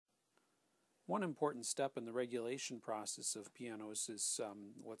One important step in the regulation process of pianos is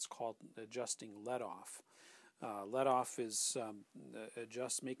what's called adjusting let-off. Let-off is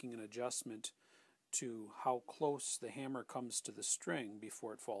making an adjustment to how close the hammer comes to the string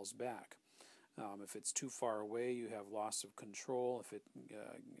before it falls back. If it's too far away, you have loss of control. If it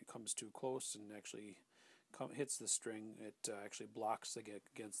comes too close and actually hits the string, it actually blocks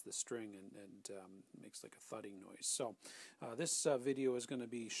against the string and makes like a thudding noise. So this video is going to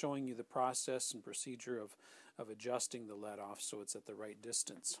be showing you the process and procedure of adjusting the let-off so it's at the right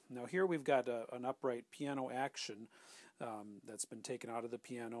distance. Now here we've got an upright piano action that's been taken out of the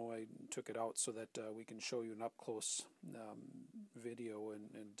piano. I took it out so that we can show you an up-close video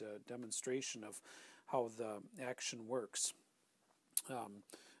and demonstration of how the action works.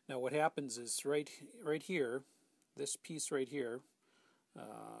 Now what happens is right here, this piece right here,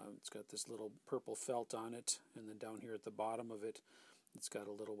 it's got this little purple felt on it, and then down here at the bottom of it, it's got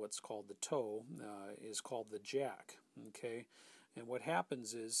a little what's called the toe, is called the jack. Okay, and what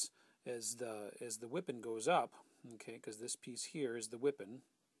happens is as the whipping goes up, okay, because this piece here is the whipping.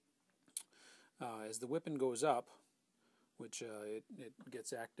 As the whipping goes up, which it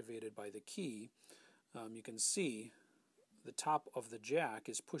gets activated by the key, you can see the top of the jack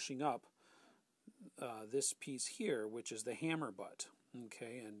is pushing up this piece here, which is the hammer butt.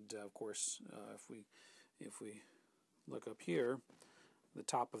 Okay, and of course, if we look up here, the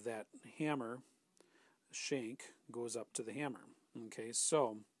top of that hammer shank goes up to the hammer. Okay,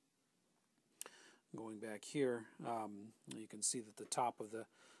 so going back here, you can see that the top of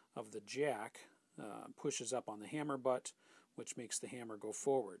the jack pushes up on the hammer butt, which makes the hammer go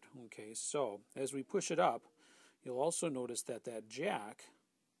forward. Okay, so as we push it up, you'll also notice that that jack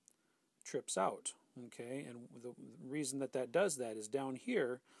trips out. Okay, and the reason that does that is down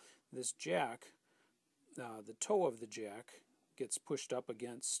here, this jack, the toe of the jack gets pushed up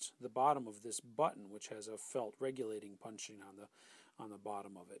against the bottom of this button, which has a felt regulating punching on the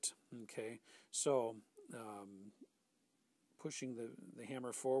bottom of it. Okay, so pushing the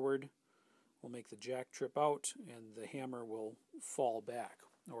hammer forward will make the jack trip out, and the hammer will fall back,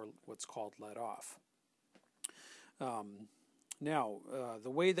 or what's called let off. Now,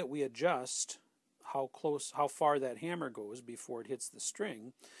 the way that we adjust how far that hammer goes before it hits the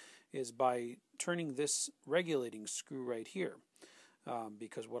string is by turning this regulating screw right here.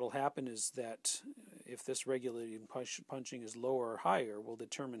 Because what will happen is that if this regulating punching is lower or higher, will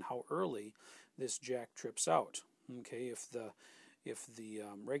determine how early this jack trips out. Okay, if the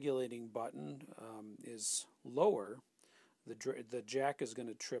regulating button is lower, the jack is going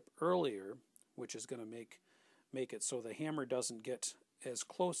to trip earlier, which is going to make it so the hammer doesn't get as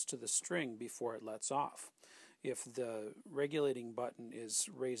close to the string before it lets off. If the regulating button is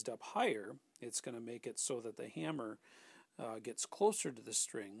raised up higher, it's going to make it so that the hammer gets closer to the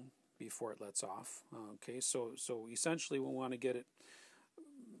string before it lets off. Okay, so essentially we want to get it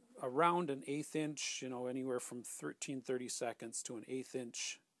around an 1/8 inch, anywhere from 30 seconds to an 1/8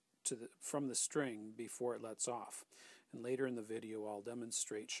 inch from the string before it lets off. And later in the video, I'll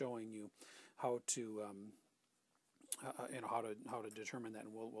demonstrate showing you how to how to determine that,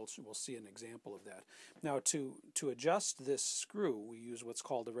 and we'll see an example of that. Now, to adjust this screw, we use what's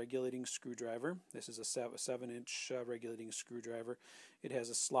called a regulating screwdriver. This is a 7-inch regulating screwdriver. It has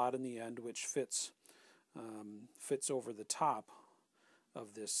a slot in the end which fits over the top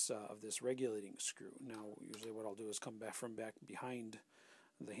of this regulating screw. Now, usually what I'll do is come back behind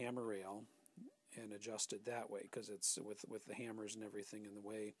the hammer rail and adjust it that way, because it's with the hammers and everything in the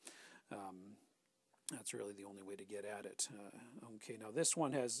way. That's really the only way to get at it. Okay, now this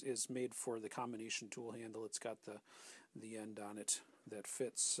one is made for the combination tool handle. It's got the end on it that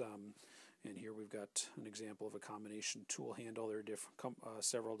fits, and here we've got an example of a combination tool handle. There are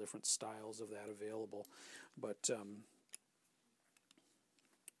several different styles of that available, but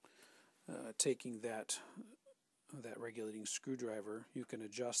taking that regulating screwdriver, you can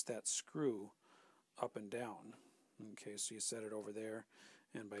adjust that screw up and down. Okay, so you set it over there,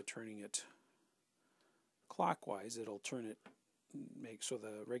 and by turning it clockwise, it'll make so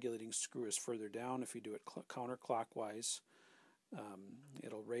the regulating screw is further down. If you do it counterclockwise,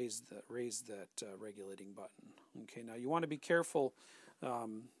 it'll raise that regulating button. Okay, now you want to be careful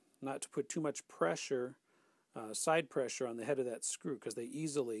not to put too much pressure, side pressure on the head of that screw, because they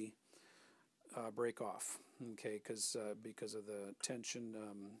easily break off. Okay, because of the tension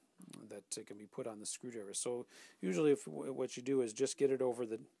that can be put on the screwdriver. So usually, what you do is just get it over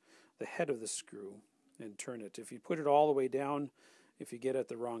the head of the screw and turn it. If you put it all the way down, if you get at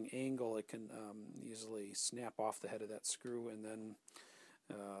the wrong angle, it can easily snap off the head of that screw, and then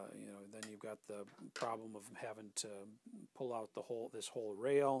then you've got the problem of having to pull out this whole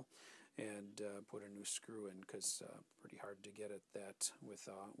rail, and put a new screw in, because pretty hard to get at that with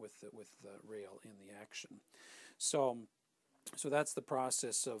the rail in the action. So that's the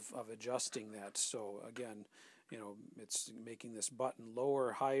process of adjusting that. So again, it's making this button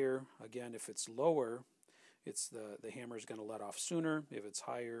lower, higher. Again, if it's lower, it's the hammer is going to let off sooner. If it's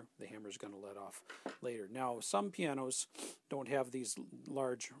higher, the hammer is going to let off later. Now, some pianos don't have these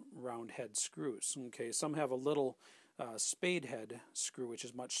large round head screws. Okay, some have a little spade head screw, which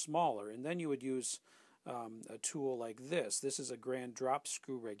is much smaller, and then you would use a tool like this. This is a grand drop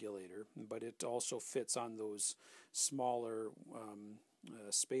screw regulator, but it also fits on those smaller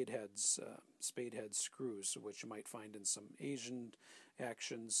spade head screws, which you might find in some Asian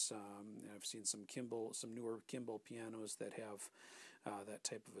actions. I've seen some newer Kimball pianos that have that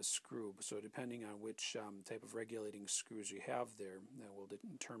type of a screw. So depending on which type of regulating screws you have there, that will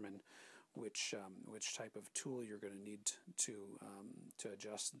determine which type of tool you're going to need to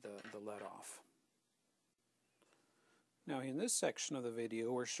adjust the let off. Now, in this section of the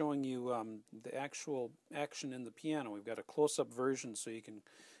video, we're showing you the actual action in the piano. We've got a close-up version, so you can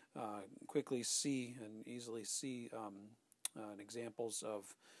quickly see and easily see examples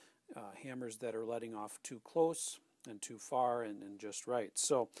of hammers that are letting off too close and too far and just right.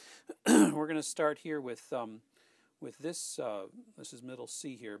 So we're going to start here with this. This is middle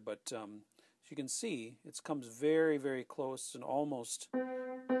C here, but as you can see, it comes very, very close and almost.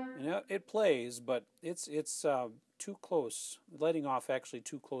 And it plays, but it's too close, letting off actually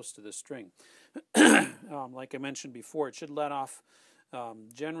too close to the string. Like I mentioned before, it should let off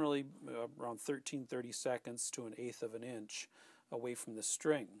generally around 13-30 seconds to 1/8 of an inch away from the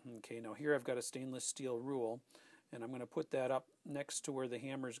string. Okay, now here I've got a stainless steel rule, and I'm going to put that up next to where the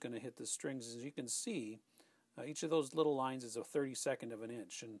hammer is going to hit the strings. As you can see, each of those little lines is a 32nd of an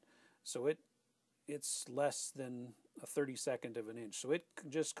inch, and so it's less than a 32nd of an inch. So it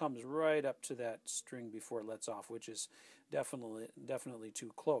just comes right up to that string before it lets off, which is definitely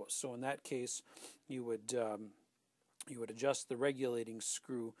too close. So in that case, you would adjust the regulating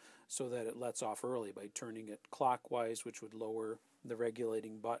screw so that it lets off early by turning it clockwise, which would lower the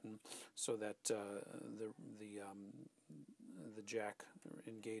regulating button so that the jack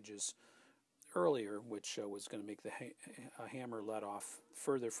engages earlier, which was going to make the hammer let off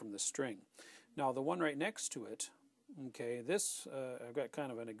further from the string. Now the one right next to it, okay, this I've got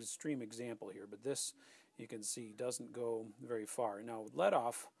kind of an extreme example here, but this you can see doesn't go very far. Now let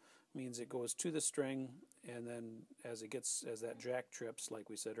off means it goes to the string, and then as that jack trips, like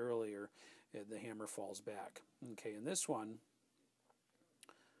we said earlier, the hammer falls back. Okay, in this one,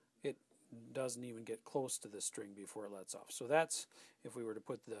 it doesn't even get close to the string before it lets off. So that's, if we were to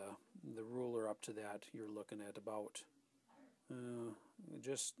put the ruler up to that, you're looking at about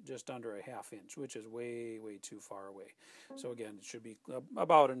just under a 1/2 inch, which is way too far away. So again, it should be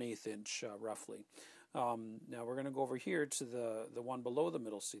about 1/8 inch roughly. Now we're going to go over here to the one below the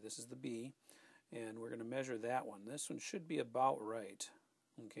middle C. This is the B, and we're going to measure that one. This one should be about right.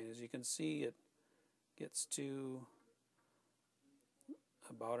 Okay, as you can see, it gets to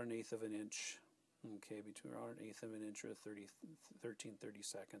about 1/8 of an inch. Okay, between around 1/8 of an inch or 13-30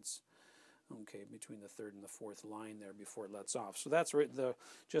 seconds. Okay, between the third and the fourth line there before it lets off. So that's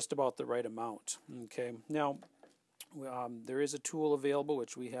just about the right amount. Okay, now there is a tool available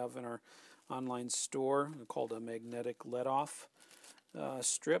which we have in our online store called a magnetic let-off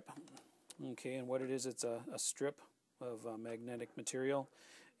strip. Okay, and what it is, it's a strip of magnetic material,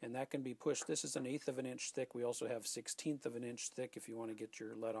 and that can be pushed. This is 1/8 of an inch thick. We also have 1/16 of an inch thick if you want to get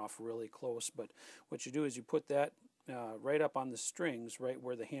your let-off really close. But what you do is you put that right up on the strings, right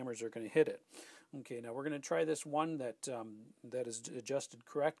where the hammers are going to hit it. Okay, now we're going to try this one that is adjusted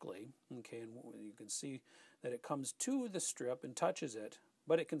correctly. Okay, and you can see that it comes to the strip and touches it,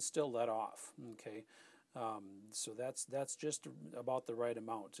 but it can still let off. Okay, so that's just about the right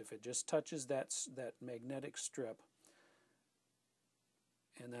amount. If it just touches that magnetic strip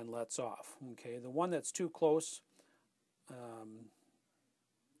and then lets off. Okay, the one that's too close,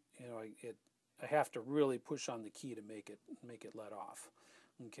 I have to really push on the key to make it let off.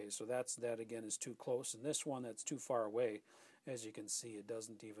 Okay, so that again is too close, and this one that's too far away, as you can see, it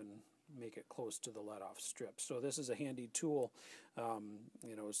doesn't even make it close to the let-off strip. So this is a handy tool.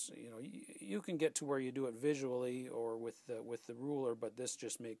 You can get to where you do it visually or with the ruler, but this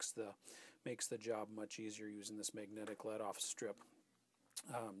just makes the job much easier using this magnetic let-off strip.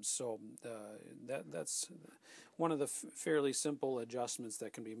 That's one of the fairly simple adjustments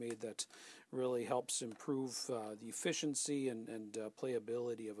that can be made that really helps improve the efficiency and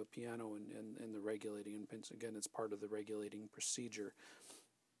playability of a piano and the regulating. And again, it's part of the regulating procedure